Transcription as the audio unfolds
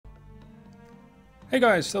Hey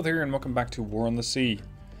guys, Stealth here and welcome back to War on the Sea.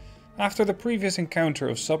 After the previous encounter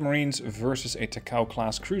of submarines versus a Takao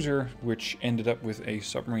class cruiser, which ended up with a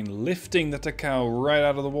submarine lifting the Takao right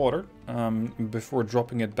out of the water, before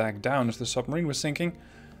dropping it back down as the submarine was sinking,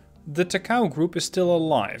 the Takao group is still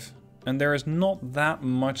alive, and there is not that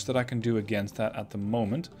much that I can do against that at the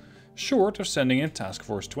moment, short of sending in Task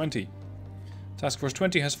Force 20. Task Force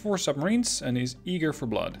 20 has 4 submarines and is eager for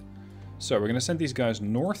blood. So we're going to send these guys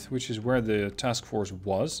north, which is where the task force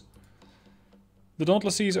was. The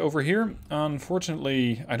Dauntless Seas over here.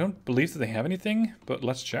 Unfortunately, I don't believe that they have anything, but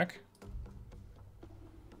let's check.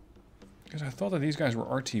 Because I thought that these guys were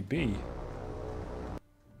RTB.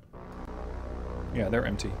 Yeah, they're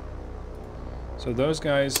empty. So those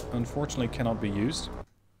guys, unfortunately, cannot be used.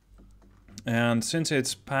 And since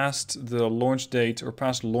it's past the launch date, or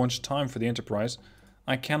past launch time for the Enterprise,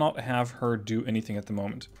 I cannot have her do anything at the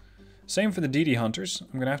moment. Same for the DD Hunters.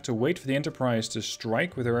 I'm going to have to wait for the Enterprise to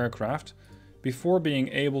strike with their aircraft before being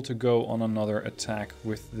able to go on another attack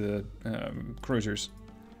with the cruisers.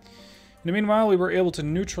 In the meanwhile, we were able to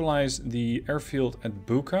neutralize the airfield at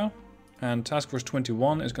Buka, and Task Force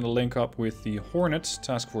 21 is going to link up with the Hornets,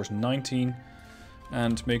 Task Force 19,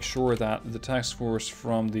 and make sure that the task force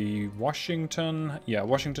from the Washington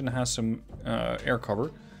has some air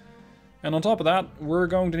cover. And on top of that, we're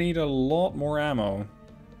going to need a lot more ammo.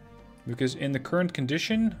 Because in the current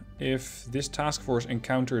condition, if this task force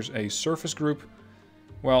encounters a surface group,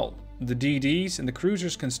 well, the DDs and the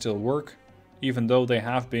cruisers can still work, even though they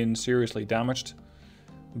have been seriously damaged.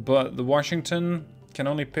 But the Washington can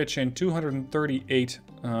only pitch in 238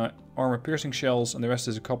 armor-piercing shells, and the rest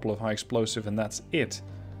is a couple of high explosive, and that's it.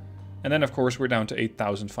 And then, of course, we're down to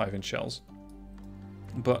 8,000 5-inch shells.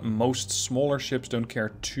 But most smaller ships don't care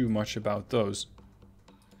too much about those.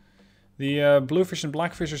 The Bluefish and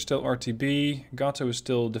Blackfish are still RTB, Gato is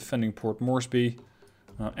still defending Port Moresby,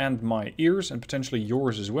 and my ears, and potentially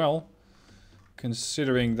yours as well,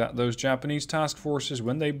 considering that those Japanese task forces,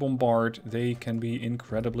 when they bombard, they can be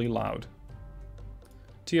incredibly loud.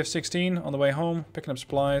 TF-16 on the way home, picking up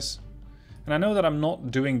supplies, and I know that I'm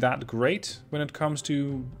not doing that great when it comes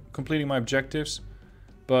to completing my objectives,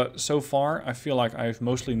 but so far I feel like I've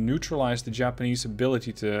mostly neutralized the Japanese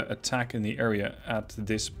ability to attack in the area at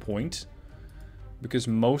this point. Because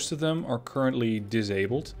most of them are currently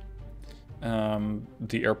disabled.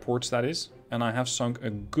 The airports, that is. And I have sunk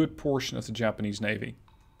a good portion of the Japanese Navy.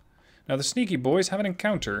 Now the sneaky boys have an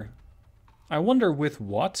encounter. I wonder with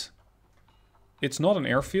what? It's not an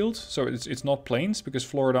airfield, so it's not planes, because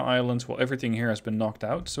Florida Islands, well, everything here has been knocked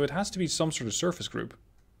out. So it has to be some sort of surface group.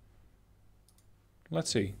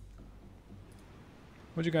 Let's see.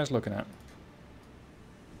 What are you guys looking at?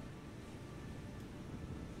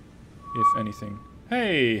 If anything.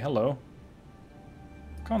 Hey, hello.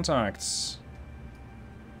 Contacts.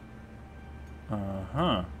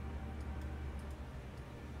 Uh-huh.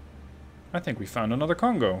 I think we found another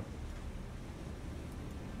Congo.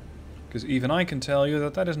 Because even I can tell you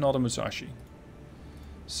that that is not a Musashi.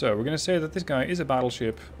 So, we're going to say that this guy is a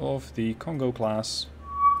battleship of the Congo class.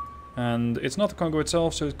 And it's not the Congo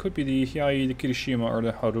itself, so it could be the Hyai, the Kirishima, or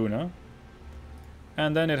the Haruna.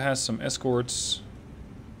 And then it has some escorts.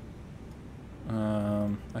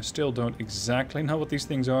 I still don't exactly know what these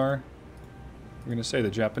things are. We're going to say the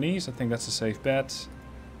Japanese. I think that's a safe bet.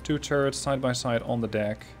 2 turrets side by side on the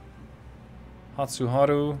deck.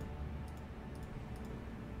 Hatsuharu.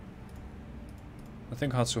 I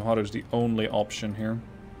think Hatsuharu is the only option here.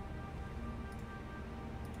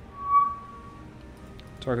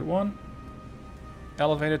 Target 1.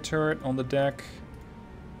 Elevated turret on the deck.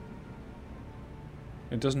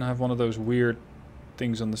 It doesn't have one of those weird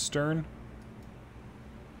things on the stern.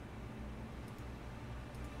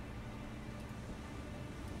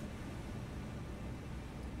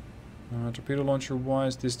 Torpedo launcher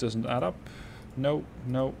wise, this doesn't add up. No,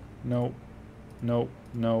 no, no, no,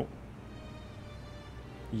 no.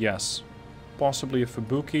 Yes. Possibly a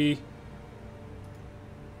Fubuki.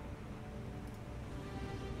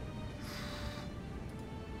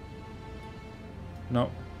 No,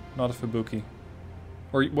 not a Fubuki.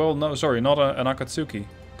 Or, well, no, sorry, not an Akatsuki.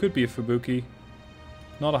 Could be a Fubuki.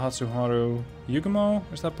 Not a Hatsuharu. Yugamo?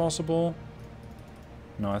 Is that possible?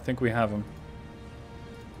 No, I think we have him.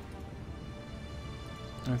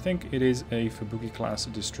 I think it is a Fubuki class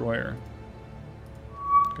destroyer.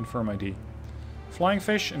 Confirm ID. Flying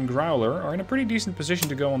Fish and Growler are in a pretty decent position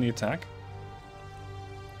to go on the attack.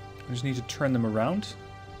 I just need to turn them around.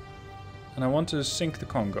 And I want to sink the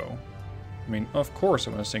Congo. I mean, of course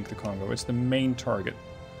I want to sink the Congo. It's the main target.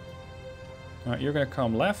 Alright, you're going to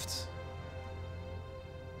come left.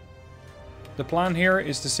 The plan here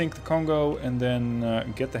is to sink the Congo and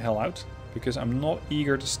then get the hell out, because I'm not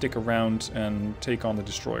eager to stick around and take on the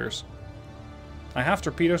destroyers. I have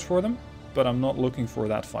torpedoes for them, but I'm not looking for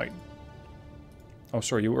that fight. Oh,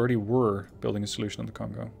 sorry, you already were building a solution on the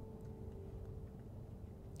Congo.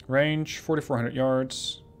 Range, 4,400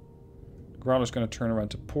 yards. Growler's going to turn around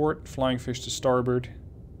to port. Flying fish to starboard.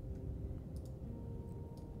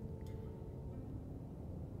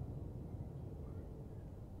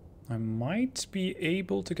 I might be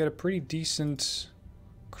able to get a pretty decent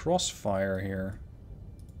crossfire here.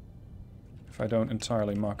 If I don't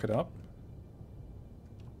entirely muck it up.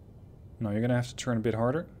 No, you're going to have to turn a bit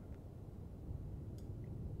harder.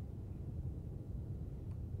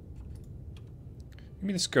 Give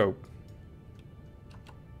me the scope.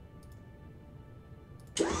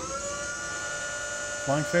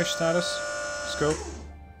 Flying fish status. Scope.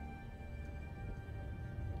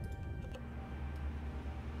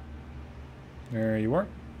 There you are.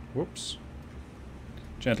 Whoops.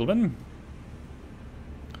 Gentlemen.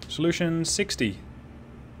 Solution 60.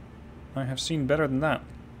 I have seen better than that.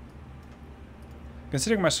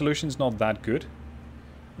 Considering my solution's not that good,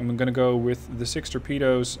 I'm going to go with the 6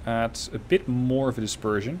 torpedoes at a bit more of a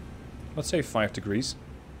dispersion. Let's say 5 degrees.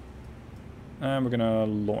 And we're going to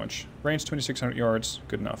launch. Range 2,600 yards.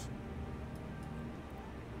 Good enough.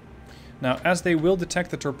 Now, as they will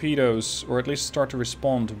detect the torpedoes, or at least start to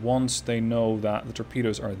respond once they know that the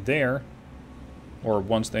torpedoes are there, or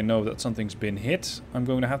once they know that something's been hit, I'm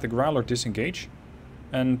going to have the Growler disengage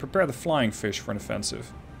and prepare the flying fish for an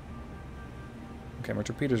offensive. Okay, my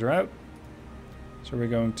torpedoes are out. So we're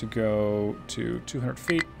going to go to 200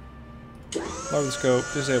 feet, lower the scope,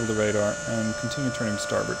 disable the radar, and continue turning to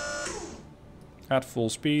starboard. At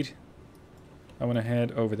full speed, I want to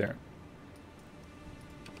head over there.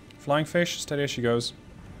 Flying fish, steady as she goes.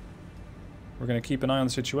 We're going to keep an eye on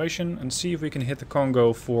the situation and see if we can hit the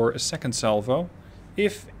Congo for a second salvo.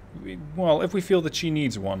 If we feel that she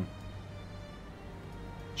needs one.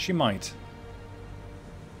 She might.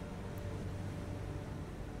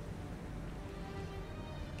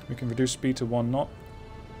 We can reduce speed to 1 knot.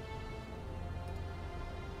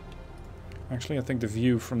 Actually, I think the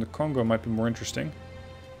view from the Congo might be more interesting.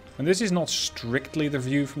 And this is not strictly the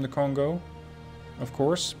view from the Congo, of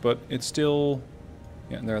course, but it's still...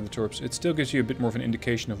 Yeah, there are the torps. It still gives you a bit more of an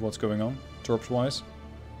indication of what's going on, torps-wise.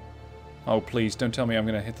 Oh, please, don't tell me I'm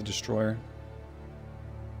going to hit the destroyer.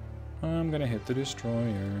 I'm going to hit the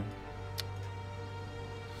destroyer.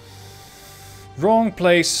 Wrong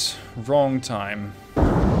place, wrong time.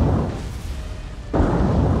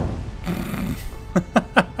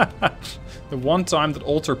 The one time that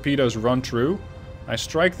all torpedoes run true, I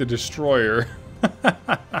strike the destroyer.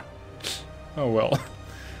 Oh well.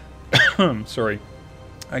 Sorry.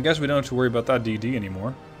 I guess we don't have to worry about that DD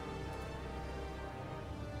anymore.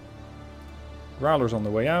 Growler's on the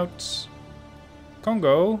way out.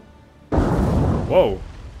 Congo. Whoa.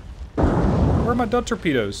 Where are my dud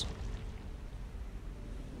torpedoes?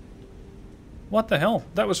 What the hell?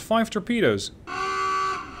 That was 5 torpedoes.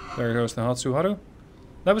 There goes the Hatsuharu.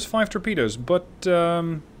 That was 5 torpedoes, but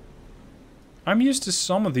I'm used to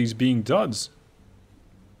some of these being duds.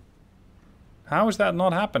 How is that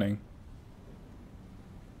not happening?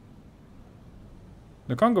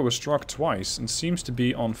 The Congo was struck twice and seems to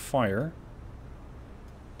be on fire.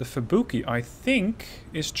 The Fubuki, I think,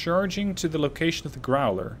 is charging to the location of the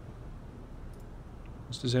Growler.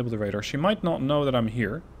 Let's disable the radar. She might not know that I'm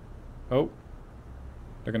here. Oh.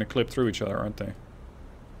 They're going to clip through each other, aren't they?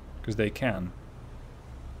 Because they can.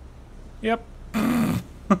 Yep.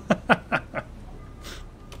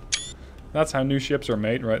 That's how new ships are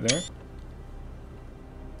made, right there.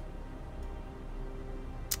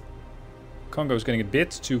 Congo's getting a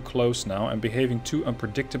bit too close now and behaving too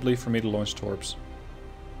unpredictably for me to launch torps.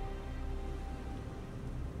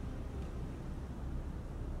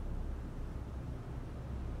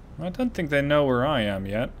 I don't think they know where I am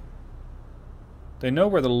yet. They know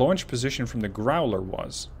where the launch position from the Growler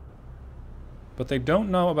was. But they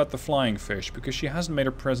don't know about the flying fish, because she hasn't made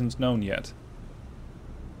her presence known yet.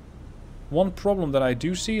 One problem that I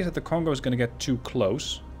do see is that the Congo is going to get too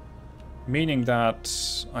close. Meaning that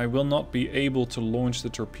I will not be able to launch the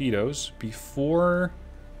torpedoes before...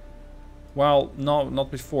 Well, no,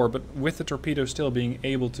 not before, but with the torpedoes still being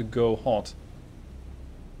able to go hot.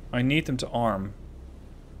 I need them to arm.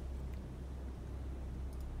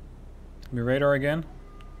 Give me radar again.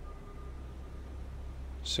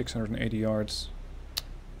 680 yards.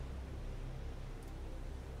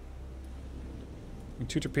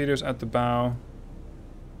 2 torpedoes at the bow.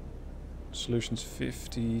 Solutions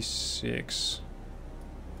 56.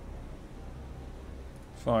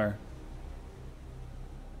 Fire.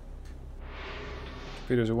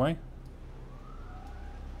 torpedoes away.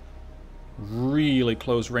 Really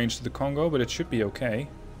close range to the Congo, but it should be okay.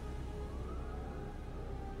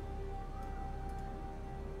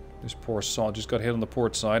 This poor sod just got hit on the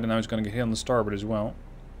port side, and now he's going to get hit on the starboard as well.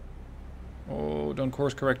 Oh, don't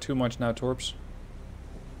course correct too much now, Torps.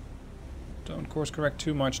 Don't course correct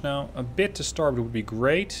too much now. A bit to starboard would be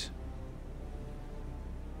great.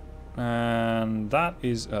 And that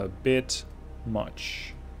is a bit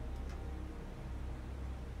much.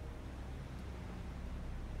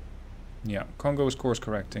 Yeah, Congo is course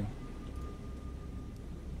correcting.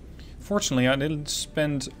 Fortunately, I didn't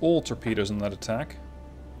spend all torpedoes on that attack.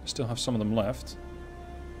 I still have some of them left.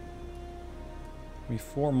 Maybe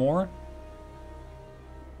 4 more.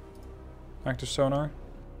 Active sonar.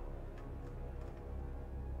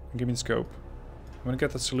 Give me the scope. I'm gonna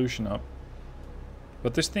get that solution up.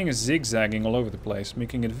 But this thing is zigzagging all over the place,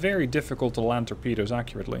 making it very difficult to land torpedoes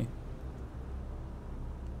accurately.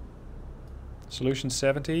 Solution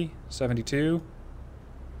 70, 72.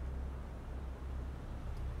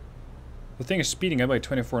 The thing is speeding up by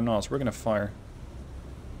 24 knots. We're gonna fire.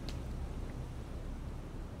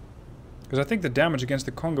 Because I think the damage against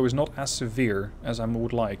the Congo is not as severe as I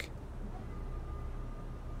would like.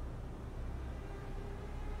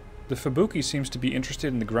 The Fubuki seems to be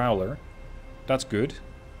interested in the Growler. That's good.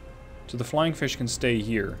 So the flying fish can stay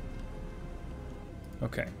here.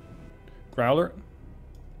 Okay. Growler.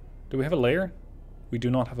 Do we have a layer? We do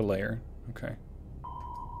not have a layer. Okay.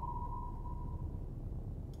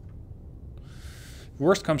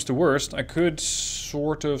 Worst comes to worst, I could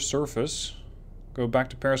sort of surface, go back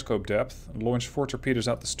to periscope depth, and launch 4 torpedoes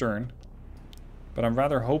at the stern. But I'm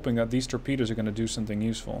rather hoping that these torpedoes are going to do something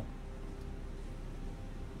useful.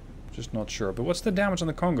 Just not sure. But what's the damage on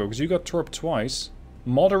the Congo? Because you got torp twice.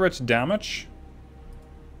 Moderate damage?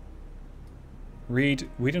 Reed,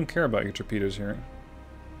 we didn't care about your torpedoes here.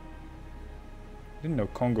 Didn't know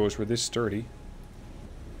Congos were this sturdy.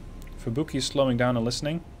 Fubuki is slowing down and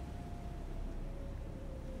listening.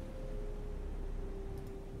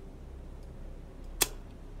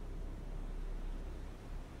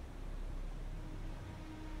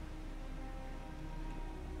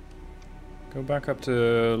 Go back up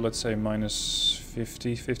to, let's say, minus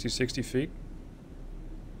 50, 60 feet.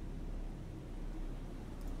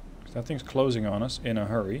 That thing's closing on us in a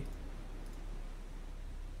hurry.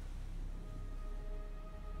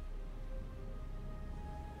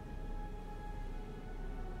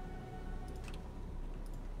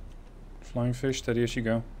 Flying fish, steady as you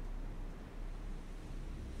go.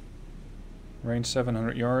 Range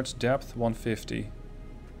 700 yards, depth 150.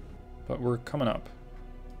 But we're coming up.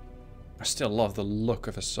 I still love the look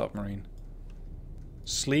of a submarine.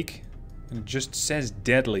 Sleek, and it just says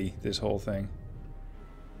deadly, this whole thing.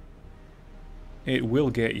 It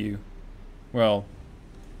will get you. Well,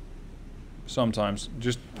 sometimes.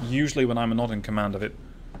 Just usually when I'm not in command of it.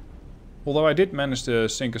 Although I did manage to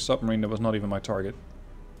sink a submarine that was not even my target.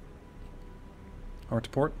 Hard to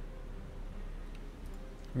port.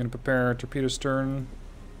 I'm going to prepare torpedo stern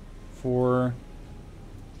for...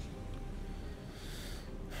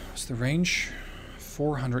 What's the range?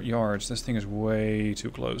 400 yards. This thing is way too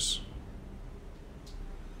close.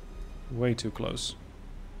 Way too close.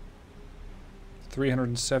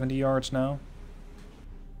 370 yards now.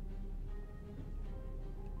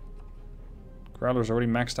 Growler's already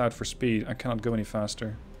maxed out for speed. I cannot go any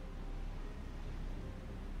faster.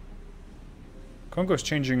 Congo's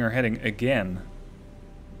changing her heading again.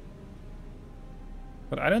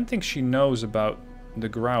 But I don't think she knows about the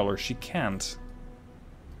Growler. She can't.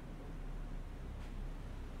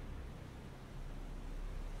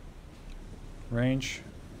 Range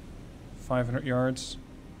 500 yards.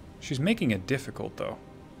 She's making it difficult though.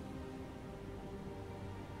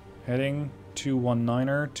 Heading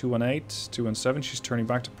 219er, 218, 217. She's turning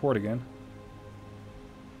back to port again.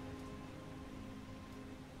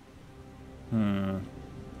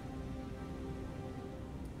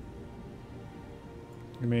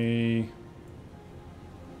 Give me...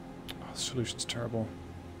 Oh, the solution's terrible.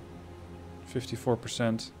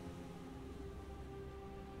 54%.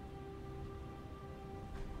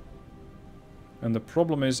 And the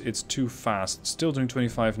problem is it's too fast. Still doing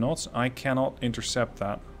 25 knots. I cannot intercept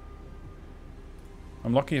that.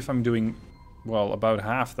 I'm lucky if I'm doing, well, about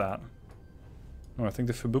half that. Oh, I think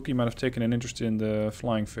the Fubuki might have taken an interest in the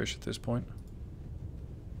flying fish at this point.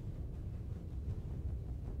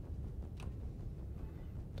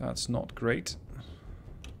 That's not great.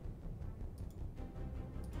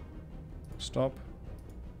 Stop.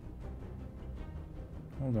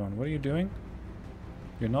 Hold on, what are you doing?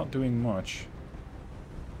 You're not doing much.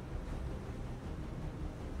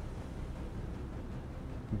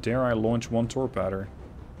 Dare I launch one torpedo?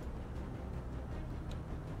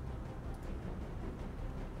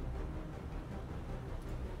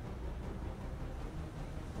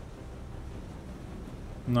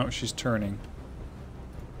 No, she's turning.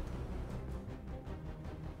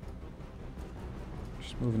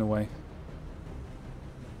 She's moving away.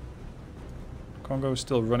 Congo is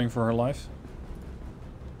still running for her life.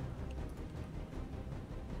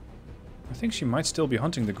 I think she might still be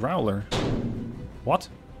hunting the Growler. What?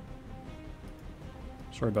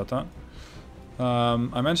 Sorry about that.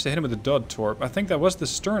 I managed to hit him with the Dud Torp. I think that was the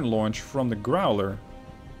stern launch from the Growler.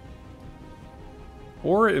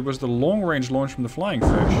 Or it was the long-range launch from the Flying Fish.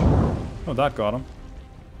 Oh, that got him.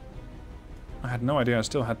 I had no idea I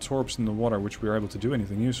still had torps in the water, which we were able to do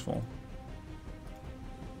anything useful.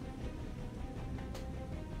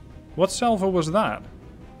 What salvo was that?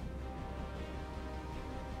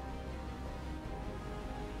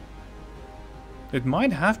 It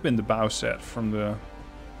might have been the bow set from the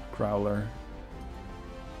Growler.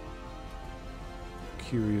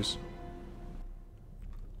 Curious.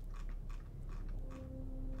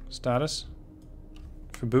 Status?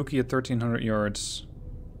 Fubuki at 1300 yards.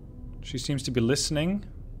 She seems to be listening.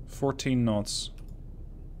 14 knots.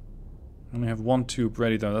 Only have one tube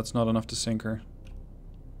ready though, that's not enough to sink her.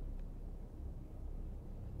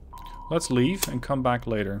 Let's leave and come back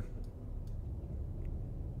later.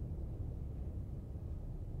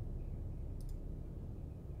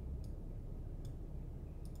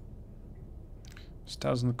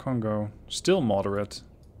 Status in the Congo. Still moderate.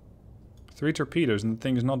 3 torpedoes and the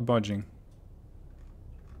thing is not budging.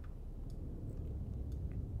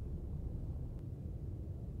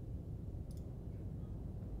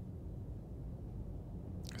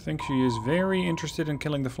 I think she is very interested in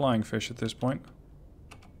killing the Flying Fish at this point.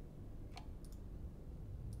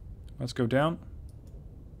 Let's go down.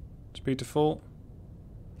 Speed to full.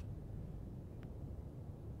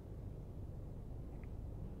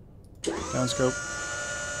 Downscope.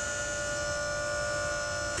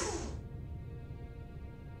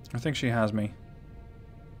 I think she has me.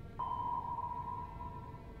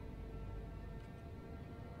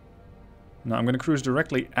 Now I'm going to cruise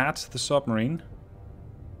directly at the submarine.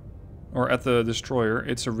 Or at the destroyer.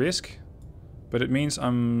 It's a risk, but it means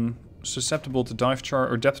I'm susceptible to dive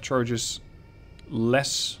charge or depth charges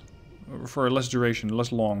less, for a less duration,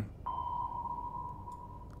 less long.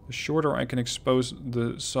 The shorter I can expose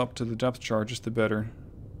the sub to the depth charges, the better.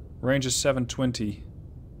 Range is 720.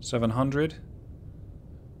 700.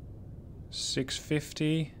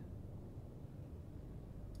 650.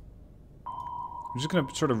 I'm just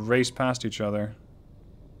gonna sort of race past each other.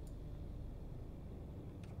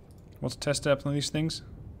 What's test depth on these things?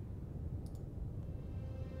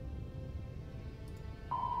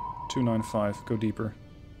 295. Go deeper.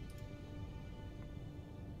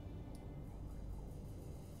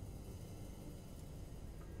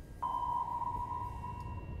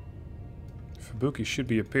 Fubuki should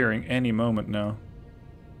be appearing any moment now.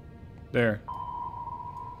 There.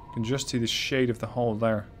 You can just see the shade of the hull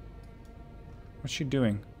there. What's she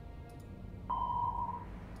doing?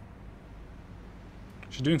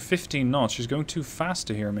 She's doing 15 knots. She's going too fast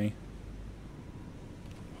to hear me.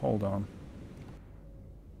 Hold on.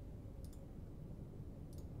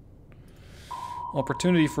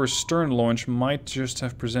 Opportunity for a stern launch might just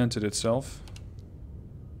have presented itself.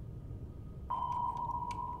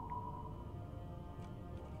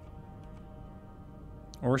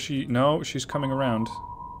 Or she... No, she's coming around.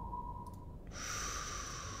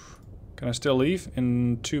 Can I still leave?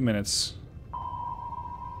 In 2 minutes.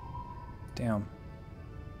 Damn.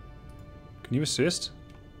 Can you assist?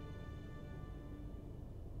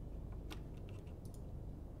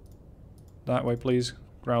 That way, please.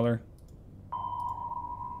 Growler.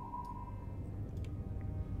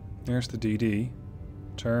 There's the DD.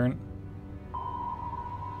 Turn.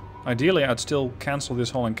 Ideally, I'd still cancel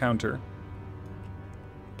this whole encounter.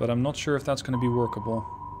 But I'm not sure if that's going to be workable.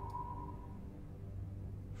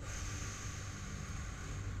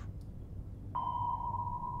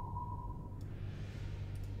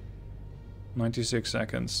 "96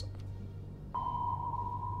 seconds.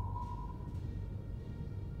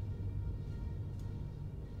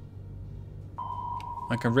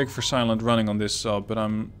 I can rig for silent running on this sub, but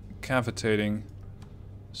I'm cavitating,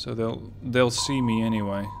 so they'll see me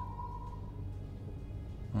anyway.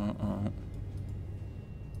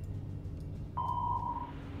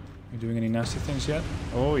 You doing any nasty things yet?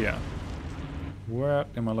 Oh yeah. What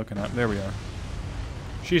am I looking at? There we are.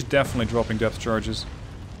 She's definitely dropping depth charges.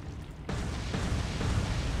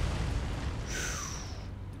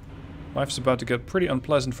 Life's about to get pretty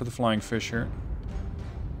unpleasant for the Flying Fish here.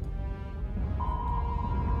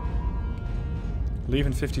 Leave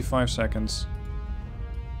in 55 seconds.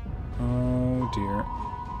 Oh dear.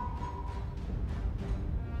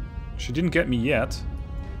 She didn't get me yet.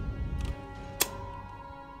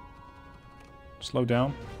 Slow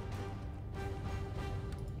down.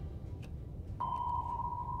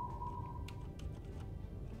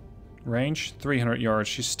 Range, 300 yards.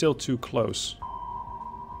 She's still too close.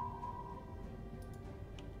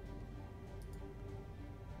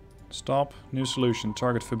 Stop. New solution.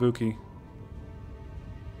 Target Fubuki.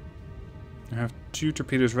 I have 2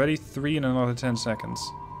 torpedoes ready. 3 in another 10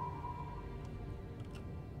 seconds.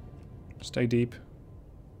 Stay deep.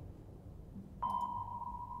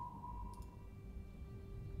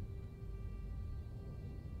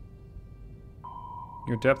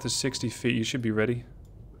 Your depth is 60 feet. You should be ready.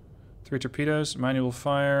 3 torpedoes. Manual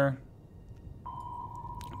fire.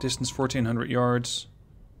 Distance 1400 yards.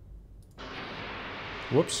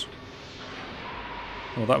 Whoops.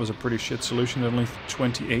 Well, that was a pretty shit solution. Only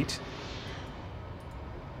 28.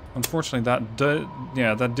 Unfortunately,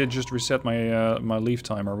 that did just reset my my leave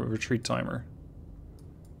timer, retreat timer.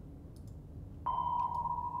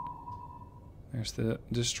 There's the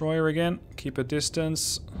destroyer again. Keep a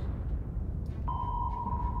distance.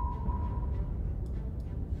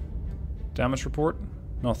 Damage report?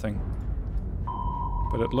 Nothing.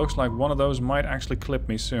 But it looks like one of those might actually clip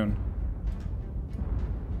me soon.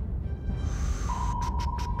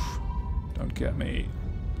 Don't get me.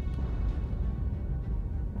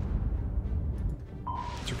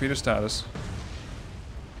 Torpedo status.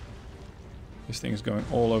 This thing is going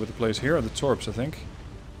all over the place. Here are the torps, I think.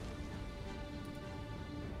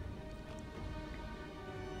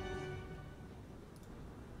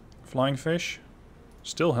 Flying fish.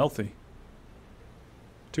 Still healthy.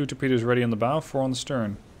 2 torpedoes ready on the bow, 4 on the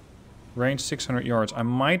stern. Range 600 yards. I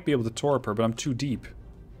might be able to torp her, but I'm too deep.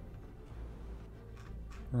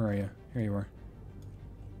 Where are you? Here you are.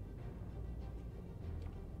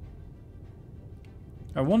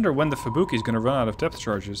 I wonder when the Fubuki is going to run out of depth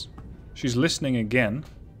charges. She's listening again.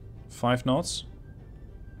 5 knots.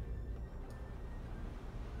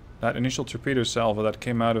 That initial torpedo salvo that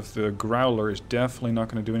came out of the Growler is definitely not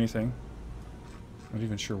going to do anything. I'm not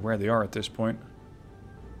even sure where they are at this point.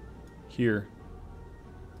 Here.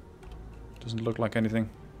 Doesn't look like anything.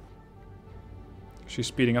 She's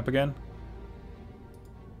speeding up again.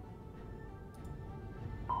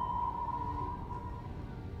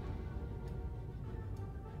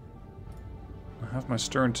 I have my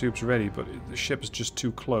stern tubes ready, but the ship is just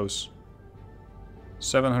too close.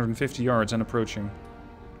 750 yards and approaching.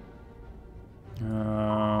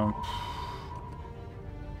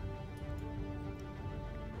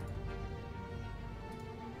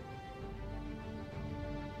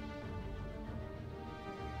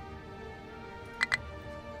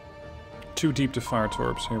 Too deep to fire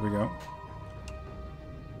torps. Here we go.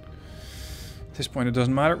 At this point it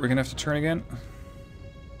doesn't matter. We're gonna have to turn again.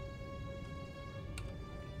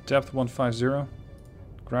 Depth 150.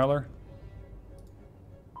 Growler.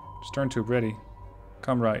 Stern tube ready.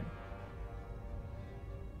 Come right.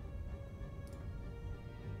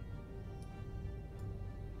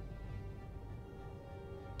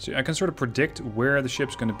 See, I can sort of predict where the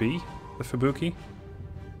ship's going to be, the Fubuki.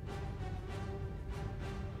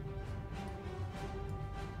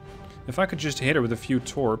 If I could just hit her with a few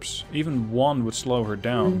torps, even one would slow her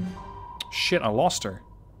down. Shit, I lost her.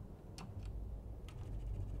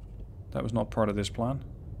 That was not part of this plan.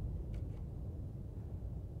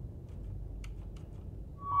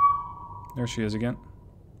 There she is again.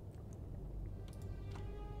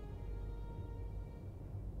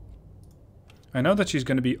 I know that she's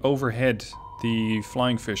going to be overhead the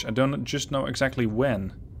flying fish. I don't just know exactly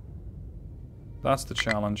when. That's the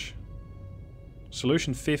challenge.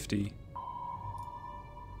 Solution 50.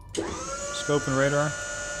 Scope and radar.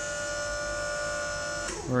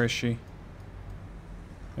 Where is she?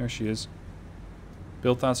 There she is.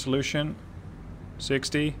 Built that solution.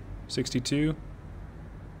 60. 62.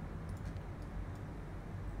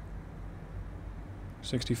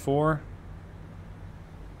 64.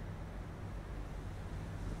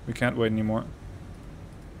 We can't wait anymore.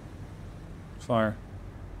 Fire.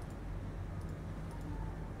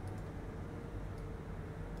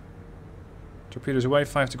 Torpedoes away,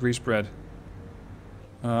 5 degree spread.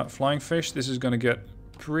 Flying fish, this is gonna get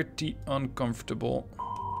pretty uncomfortable.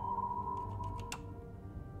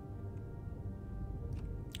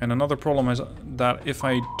 And another problem is that if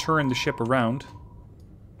I turn the ship around,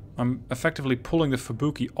 I'm effectively pulling the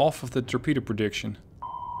Fubuki off of the torpedo prediction.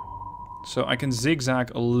 So I can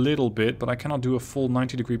zigzag a little bit, but I cannot do a full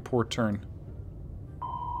 90-degree port turn.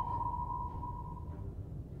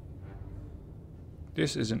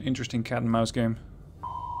 This is an interesting cat and mouse game.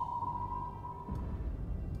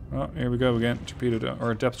 Oh, here we go again. Torpedo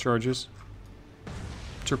or depth charges.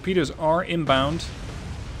 Torpedoes are inbound.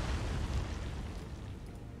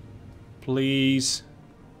 Please.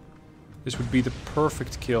 This would be the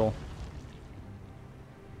perfect kill.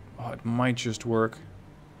 Oh, it might just work.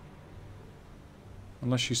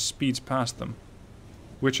 Unless she speeds past them.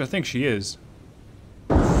 Which I think she is.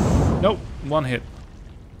 Nope, one hit.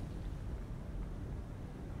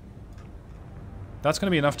 That's going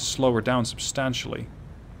to be enough to slow her down substantially.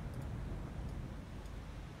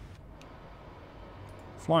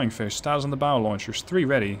 Flying fish, status on the bow launchers. 3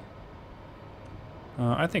 ready.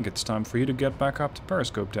 I think it's time for you to get back up to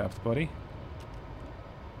periscope depth, buddy.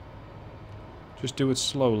 Just do it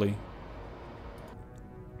slowly.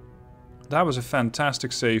 That was a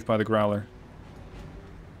fantastic save by the Growler.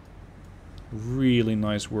 Really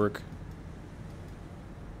nice work.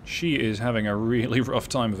 She is having a really rough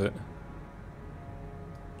time of it.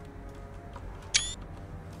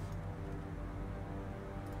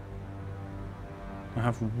 I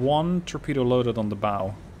have 1 torpedo loaded on the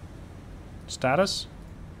bow. Status?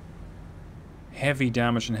 Heavy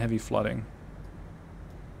damage and heavy flooding.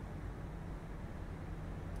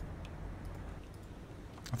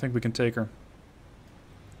 I think we can take her.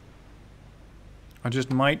 I just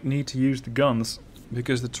might need to use the guns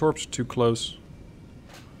because the torps are too close.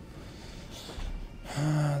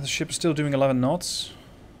 The ship is still doing 11 knots.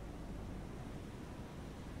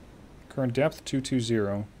 Current depth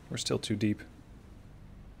 220. We're still too deep.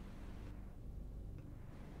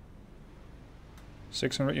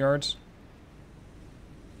 600 yards.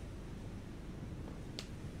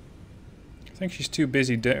 I think she's too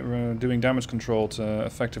busy doing damage control to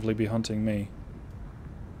effectively be hunting me.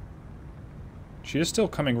 She is still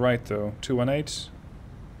coming right though. 218,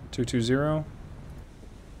 220.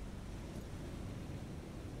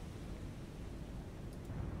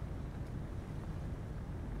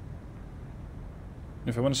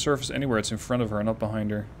 If I want to surface anywhere, it's in front of her, not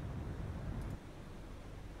behind her.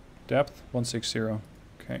 Depth 160.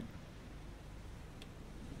 Okay.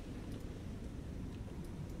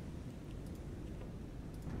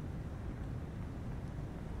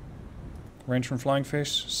 Range from flying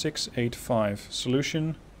fish 685.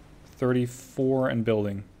 Solution 34 and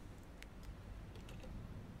building.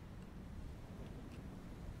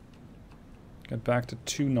 Get back to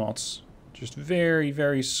 2 knots. Just very,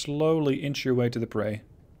 very slowly inch your way to the prey.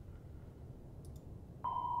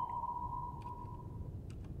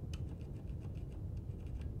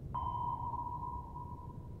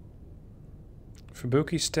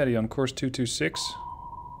 Fubuki steady on course 226.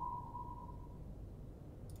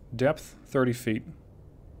 Depth 30 feet.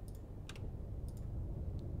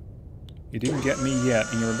 You didn't get me yet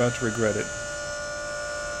and you're about to regret it.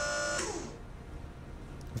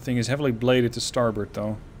 The thing is heavily bladed to starboard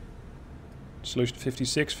though. Solution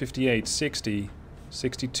 56, 58, 60,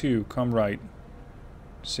 62, come right.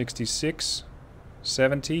 66,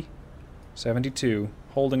 70, 72,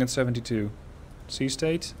 holding at 72. Sea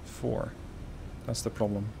state 4. That's the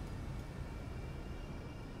problem.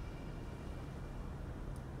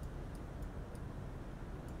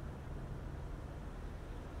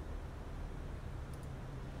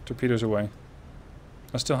 Torpedoes away.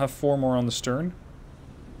 I still have 4 more on the stern,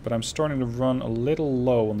 but I'm starting to run a little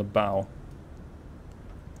low on the bow.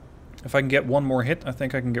 If I can get 1 more hit, I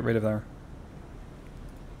think I can get rid of her.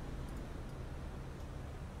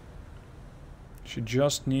 She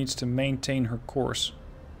just needs to maintain her course.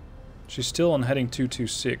 She's still on heading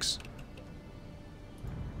 226.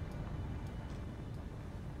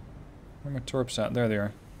 Where are my torps at? There they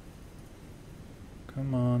are.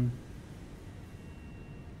 Come on.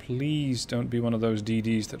 Please don't be one of those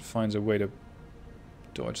DDs that finds a way to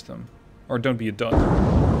dodge them. Or don't be a dud.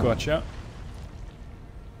 Gotcha.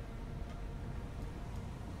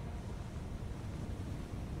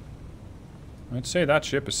 I'd say that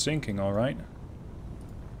ship is sinking, alright.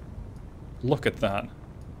 Look at that.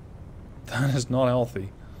 That is not healthy.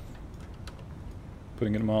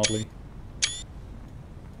 Putting it mildly.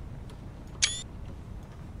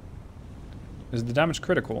 Is the damage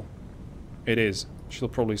critical? It is. She'll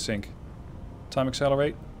probably sink. Time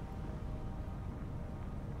accelerate.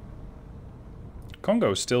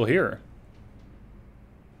 Congo's still here.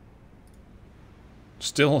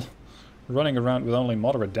 Still running around with only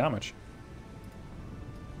moderate damage.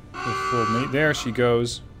 Fooled me. There she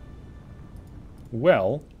goes.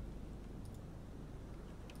 Well,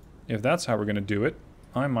 if that's how we're going to do it,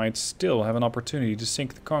 I might still have an opportunity to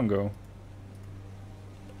sink the Congo.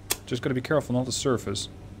 Just got to be careful not to surface.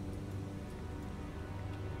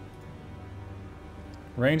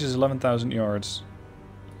 Range is 11,000 yards.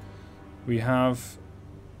 We have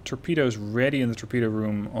torpedoes ready in the torpedo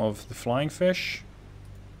room of the Flying Fish.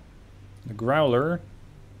 The Growler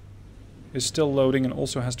is still loading and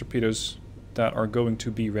also has torpedoes that are going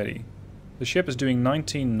to be ready. The ship is doing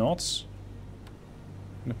 19 knots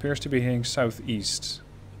and appears to be heading southeast.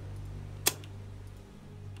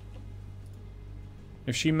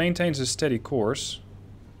 If she maintains a steady course,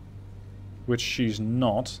 which she's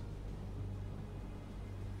not,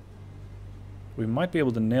 we might be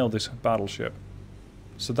able to nail this battleship.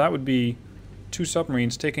 So that would be 2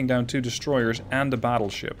 submarines taking down 2 destroyers and a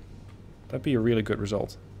battleship. That'd be a really good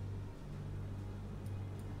result.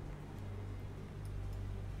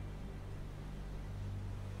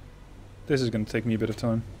 This is going to take me a bit of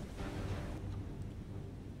time.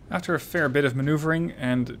 After a fair bit of maneuvering,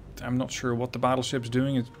 and I'm not sure what the battleship's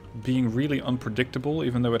doing, it's being really unpredictable,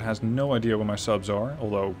 even though it has no idea where my subs are,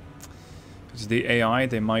 although if it's the AI,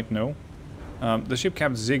 they might know. The ship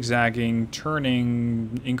kept zigzagging,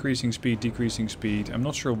 turning, increasing speed, decreasing speed. I'm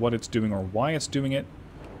not sure what it's doing or why it's doing it,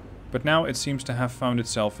 but now it seems to have found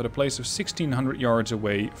itself at a place of 1,600 yards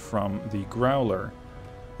away from the Growler.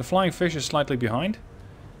 The Flying Fish is slightly behind,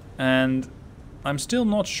 and I'm still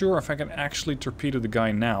not sure if I can actually torpedo the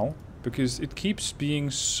guy now, because it keeps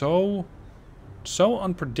being so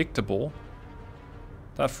unpredictable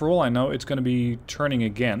that for all I know it's going to be turning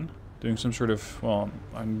again, doing some sort of, well,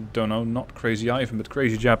 I don't know, not crazy Ivan, but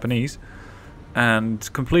crazy Japanese,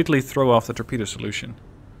 and completely throw off the torpedo solution.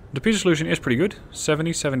 The torpedo solution is pretty good,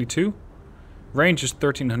 70, 72. Range is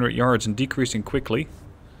 1,300 yards and decreasing quickly.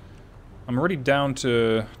 I'm already down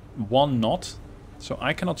to 1 knot, so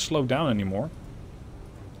I cannot slow down anymore.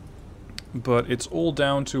 But it's all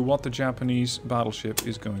down to what the Japanese battleship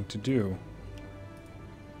is going to do.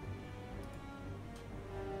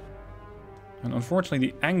 And unfortunately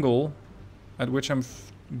the angle at which I'm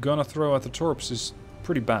gonna throw at the torps is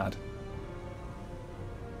pretty bad.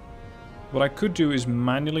 What I could do is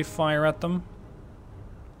manually fire at them,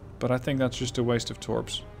 but I think that's just a waste of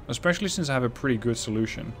torps. Especially since I have a pretty good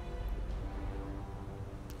solution.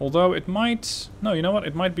 Although it might... No, you know what?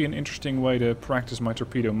 It might be an interesting way to practice my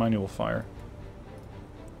torpedo manual fire.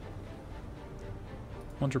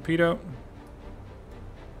 1 torpedo.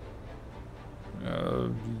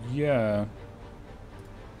 Yeah.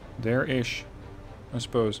 There-ish, I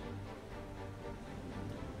suppose.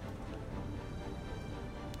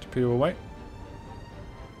 Torpedo away.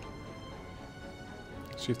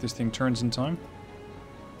 See if this thing turns in time.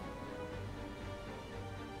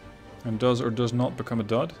 And does or does not become a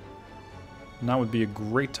dud. Now would be a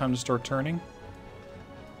great time to start turning.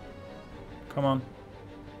 Come on.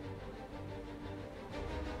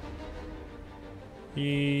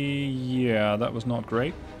 Yeah, that was not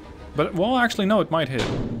great. But, well, actually, no, it might hit.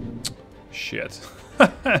 Shit.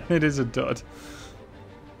 It is a dud.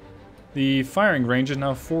 The firing range is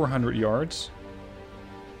now 400 yards.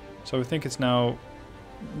 So I think it's now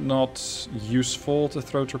not useful to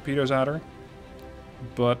throw torpedoes at her.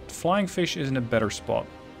 But Flying Fish is in a better spot.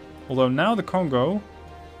 Although now the Congo,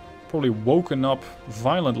 probably woken up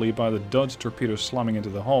violently by the dud torpedo slamming into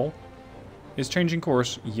the hull, is changing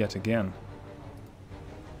course yet again.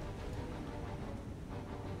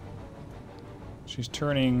 She's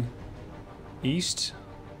turning east.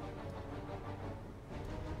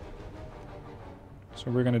 So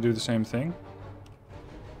we're going to do the same thing.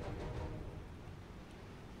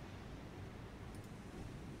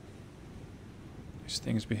 This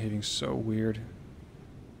thing is behaving so weird.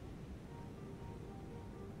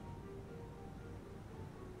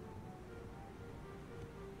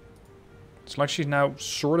 It's like she's now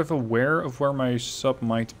sort of aware of where my sub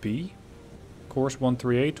might be. Course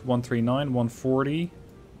 138, 139, 140.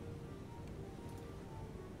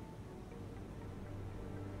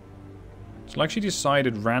 It's like she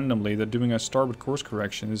decided randomly that doing a starboard course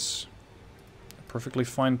correction is a perfectly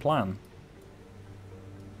fine plan.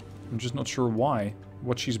 I'm just not sure why,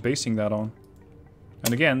 what she's basing that on.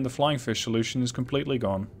 And again, the Flying Fish solution is completely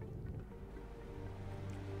gone.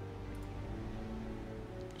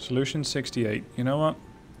 Solution 68. You know what?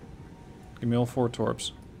 Give me all 4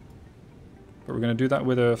 torps. But we're going to do that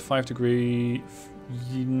with a 5 degree...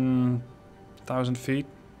 1,000 feet.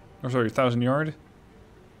 Or sorry, 1,000 yard.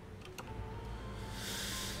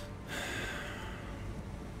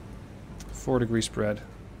 Four degree spread.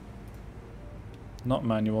 Not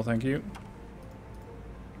manual, thank you.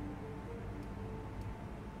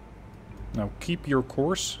 Now keep your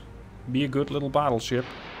course. Be a good little battleship.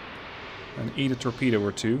 And eat a torpedo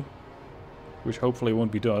or 2. Which hopefully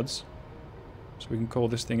won't be duds. So we can call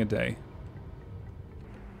this thing a day.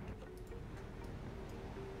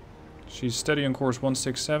 She's steady on course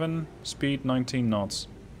 167, speed 19 knots.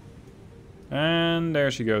 And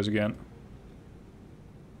there she goes again.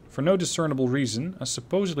 For no discernible reason, as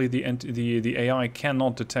supposedly the AI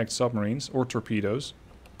cannot detect submarines or torpedoes.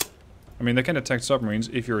 I mean, they can detect submarines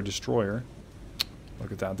if you're a destroyer.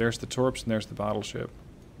 Look at that. There's the torps and there's the battleship.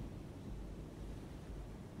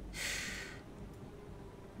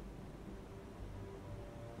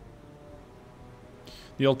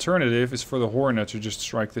 The alternative is for the Hornet to just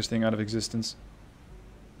strike this thing out of existence.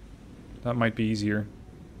 That might be easier.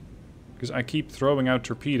 Because I keep throwing out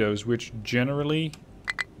torpedoes, which generally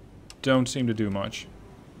don't seem to do much.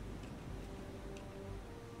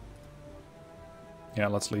 Yeah,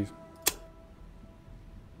 let's leave.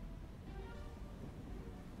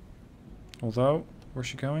 Although, where's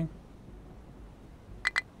she going?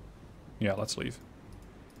 Yeah, let's leave.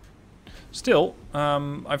 Still,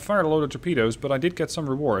 I fired a load of torpedoes, but I did get some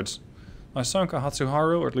rewards. I sunk a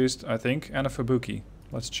Hatsuharu, or at least I think, and a Fubuki.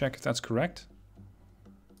 Let's check if that's correct.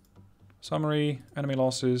 Summary, enemy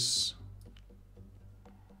losses.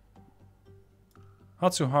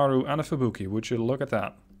 Hatsuharu and a Fubuki, would you look at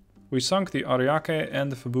that. We sunk the Ariake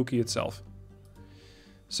and the Fubuki itself.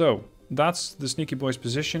 So, that's the Sneaky Boy's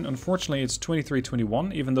position. Unfortunately, it's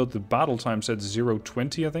 23:21, even though the battle time said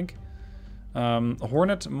 0:20, I think.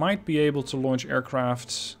 Hornet might be able to launch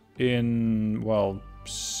aircraft in, well,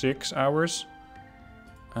 6 hours.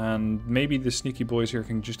 And maybe the Sneaky Boys here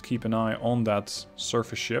can just keep an eye on that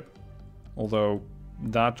surface ship. Although,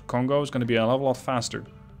 that Congo is going to be a hell of a lot faster.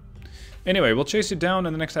 Anyway, we'll chase it down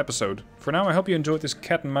in the next episode. For now, I hope you enjoyed this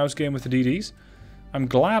cat and mouse game with the DDs. I'm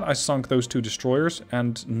glad I sunk those 2 destroyers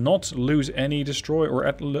and not lose any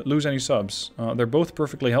lose any subs. They're both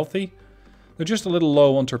perfectly healthy. They're just a little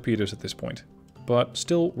low on torpedoes at this point, but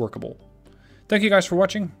still workable. Thank you guys for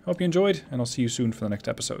watching. Hope you enjoyed, and I'll see you soon for the next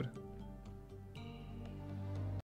episode.